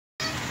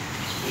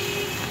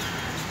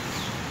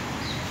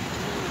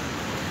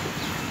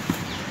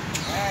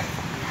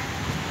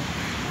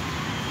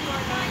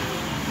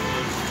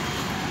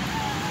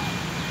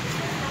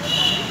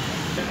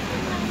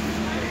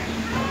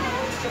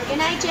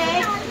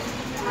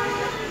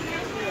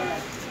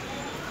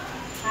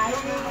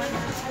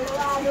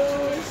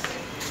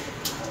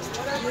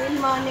Good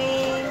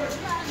morning.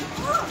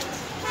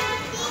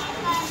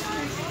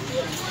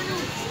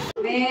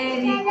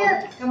 Very good.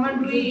 Come on,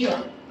 do it.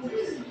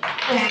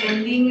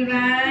 Standing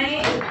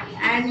right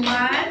and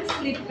one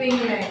slipping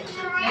right.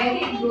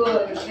 Very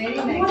good. Very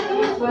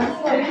nice. One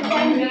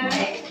standing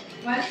right,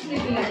 one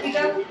slipping right. Pick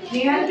up.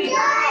 Nehal, pick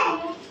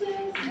up.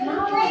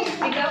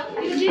 Pick up.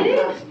 You did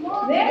it.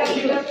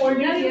 Pick up. Hold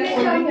it here.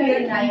 Hold it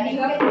here. Pick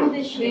up.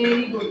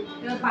 Very good.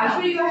 Now,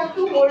 Pashu, you have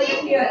to hold it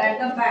here at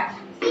the back.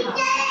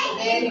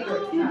 Very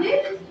good. You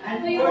did?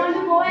 And so you want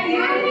to go and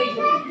very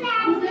good.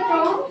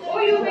 Oh,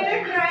 you made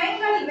a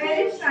triangle.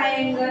 Where is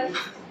triangle?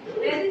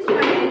 Where is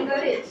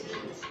triangle?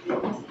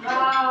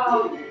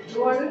 Wow. You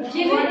want to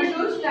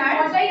do start?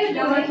 What are you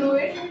doing? Do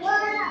it.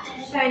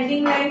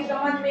 Standing line.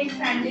 Someone make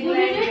standing line.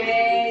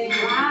 Very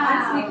good.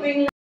 And sleeping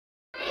line.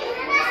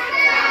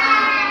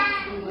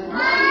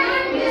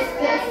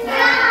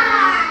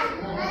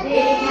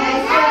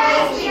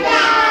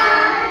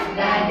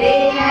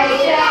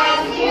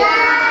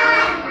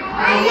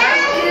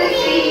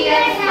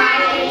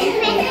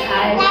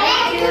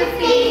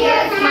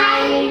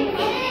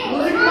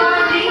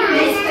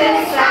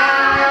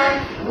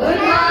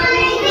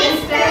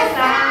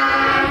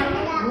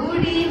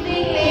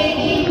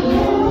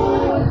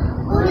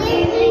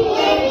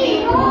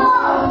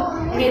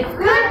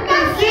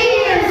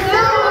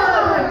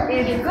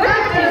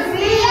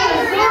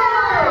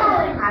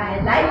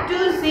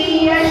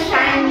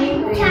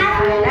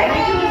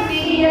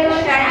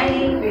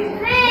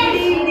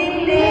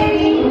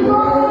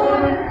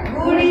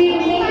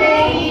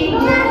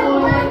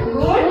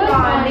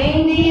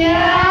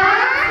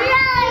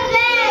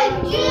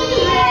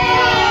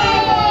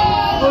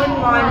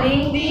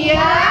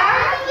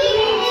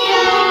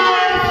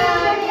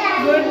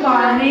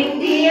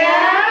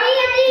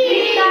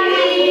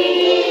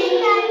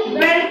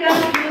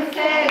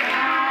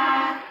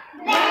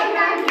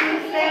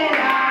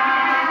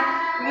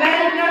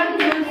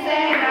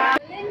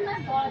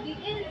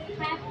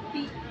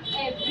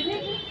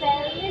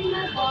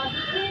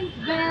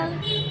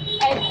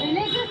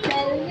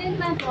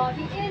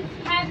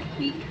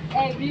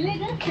 Every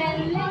little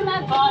cell in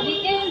my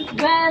body is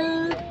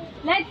well.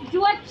 Let's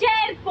do a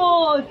chair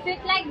pose.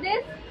 Sit like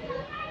this.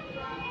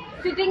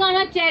 Sitting on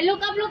a chair.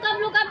 Look up, look up,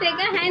 look up. Take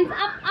your hands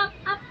up, up,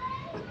 up.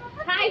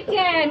 High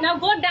chair. Now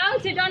go down.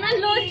 Sit on a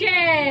low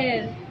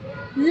chair.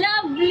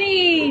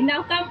 Lovely.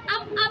 Now come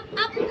up, up,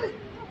 up.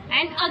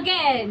 And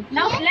again.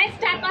 Now let's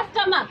tap our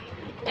stomach.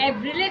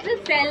 Every little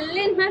cell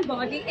in my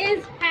body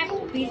is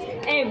happy.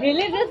 Every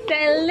little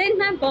cell in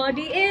my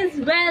body is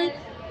well.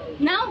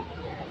 Now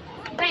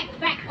back,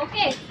 back,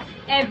 okay.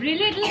 Every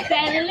little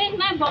cell in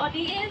my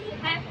body is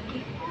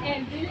happy.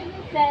 Every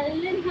little cell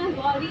in my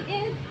body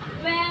is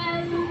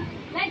well.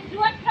 Let's do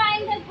a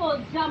triangle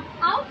pose. Jump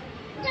out.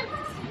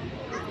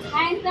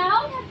 Hands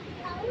out.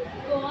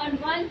 Go on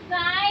one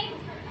side.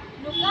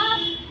 Look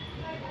up.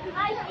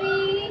 High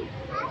feet.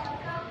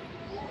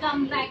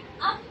 Come back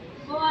up.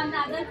 Go on the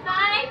other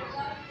side.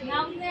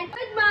 Now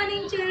good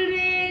morning,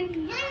 children.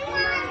 Good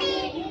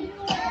morning.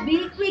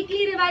 We'll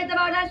quickly revise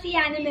about our sea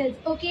animals,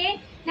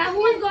 okay? Now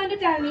who is going to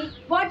tell me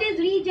what is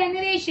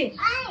regeneration?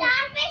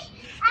 Starfish.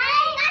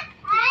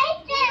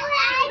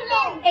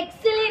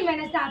 Excellent. When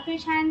a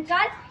starfish hand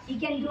cuts, he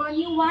can grow a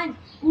new one.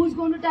 Who's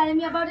going to tell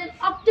me about an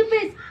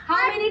octopus?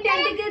 How many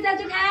tentacles does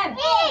it have?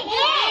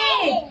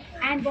 8.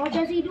 And what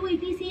does he do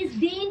if he sees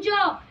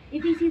danger?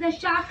 If he sees a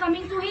shark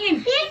coming to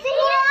him?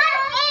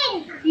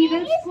 He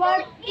will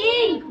squirt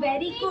ink.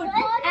 Very good.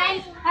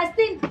 And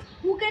Hastin,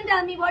 who can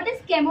tell me what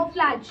is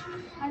camouflage?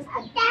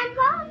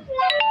 Camouflage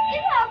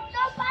is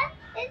octopus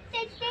is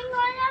sitting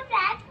on a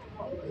flat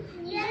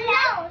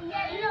yellow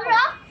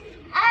rock.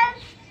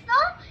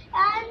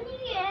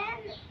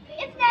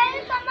 If there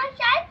will come a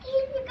shark, he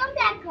will become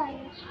black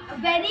color.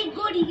 Very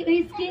good.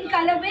 His skin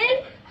color will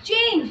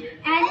change.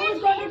 And who is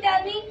going to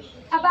tell me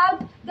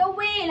about the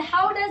whale?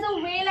 How does a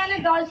whale and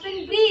a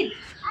dolphin breathe?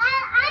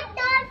 A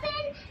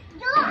dolphin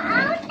go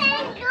out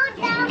and go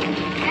down.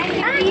 And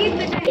repeat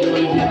the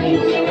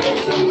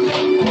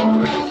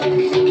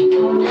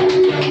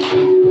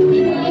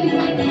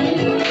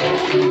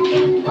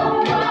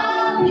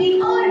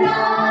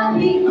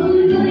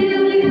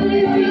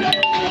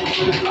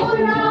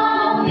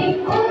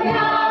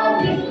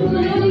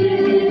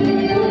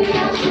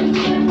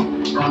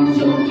I'm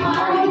so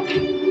high,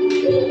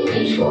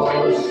 reach for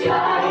the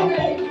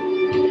sky.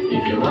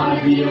 If you want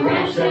to be a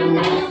rapture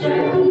master,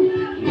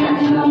 you have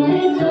to go a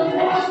little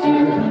faster.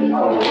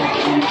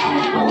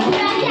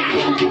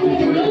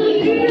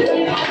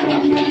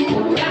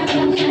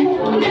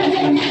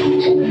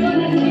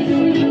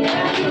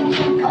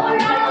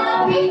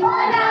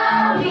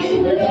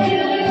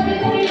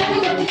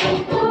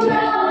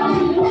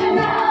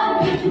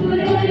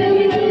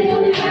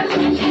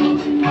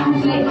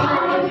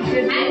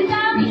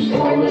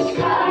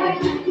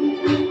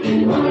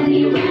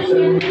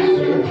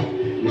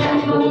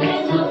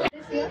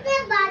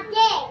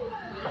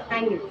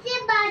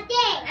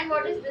 And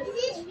what is this?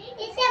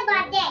 It's a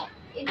birthday.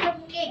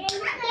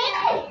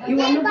 You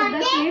want to put the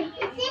clip?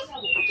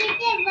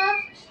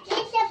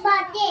 It's a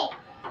birthday.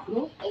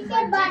 Go. It's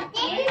a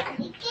birthday.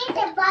 It's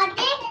a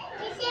birthday.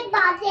 It's a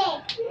birthday.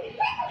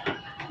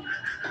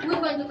 Who's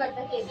going to cut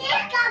the cake? It's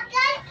a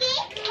cake.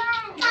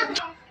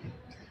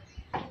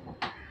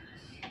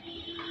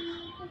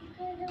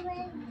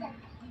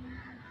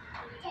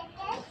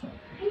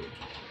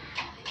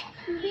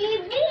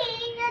 Baby,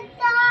 the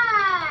toy.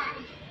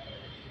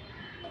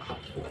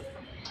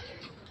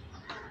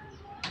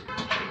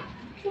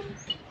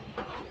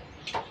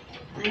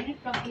 Find it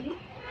properly.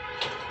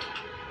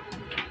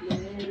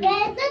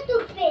 Where's the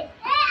toothpaste?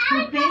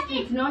 Toothpaste,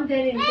 it's not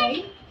there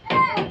inside.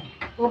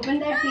 Open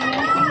that thing and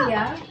see,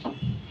 yeah.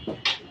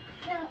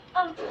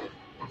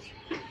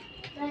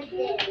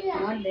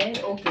 Not there,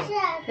 okay.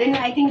 Then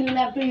I think you'll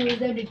have to use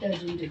the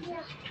detergent.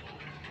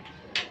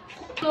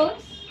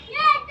 Clothes?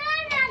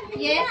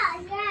 Yes.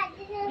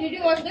 Did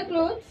you wash the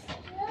clothes?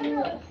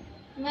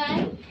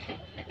 Why?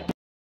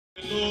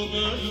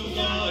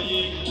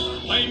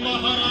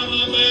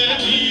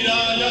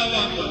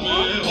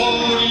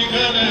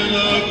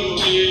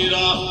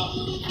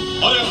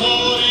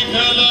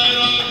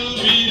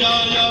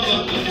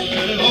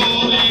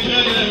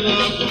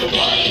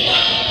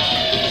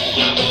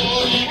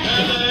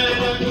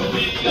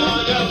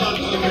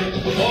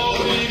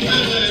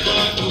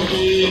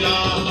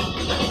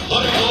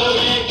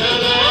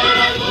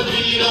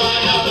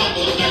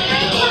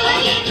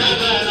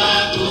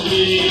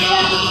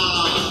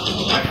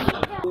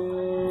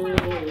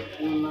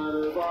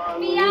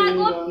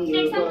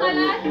 Take some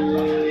color.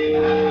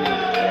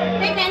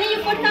 Take Nana, you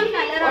put some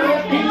color on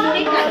your pen.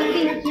 Take color.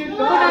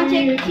 Put on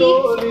cheeks.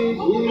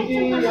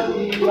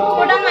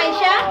 Put on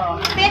Maisha.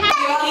 Say hi.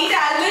 You eat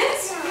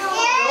almonds? No,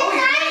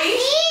 you don't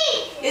eat.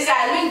 Is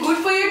almond good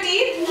for your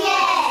teeth?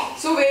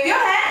 Yes. So wave your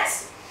hands.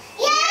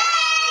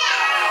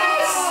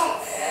 Yes.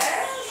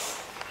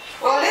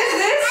 What is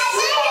this?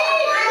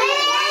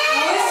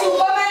 Who is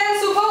Superman and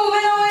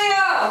Superwoman over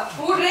here?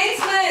 Who drinks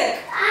milk?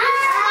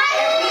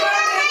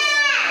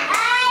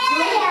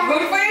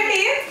 Good for your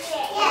teeth?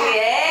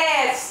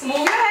 Yes. Move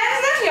your hands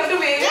then. You have to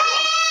wave it.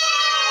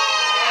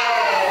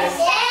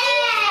 Yes.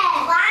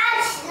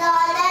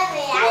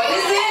 What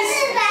is this?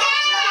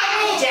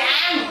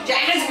 Jam.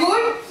 Jam is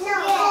good?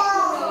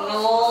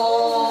 No.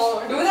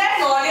 Do that.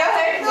 Nod your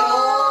head. No.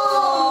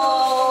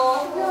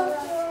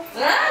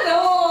 Ah, no.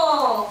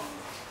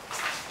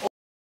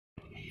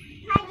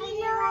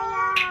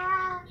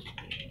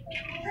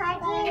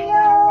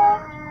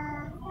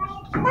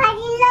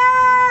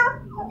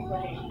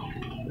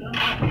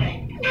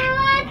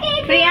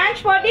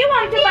 Priyansh, what do you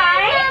want to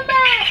buy?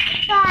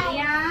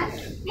 Priyansh,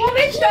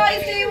 which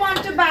toys do you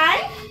want to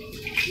buy?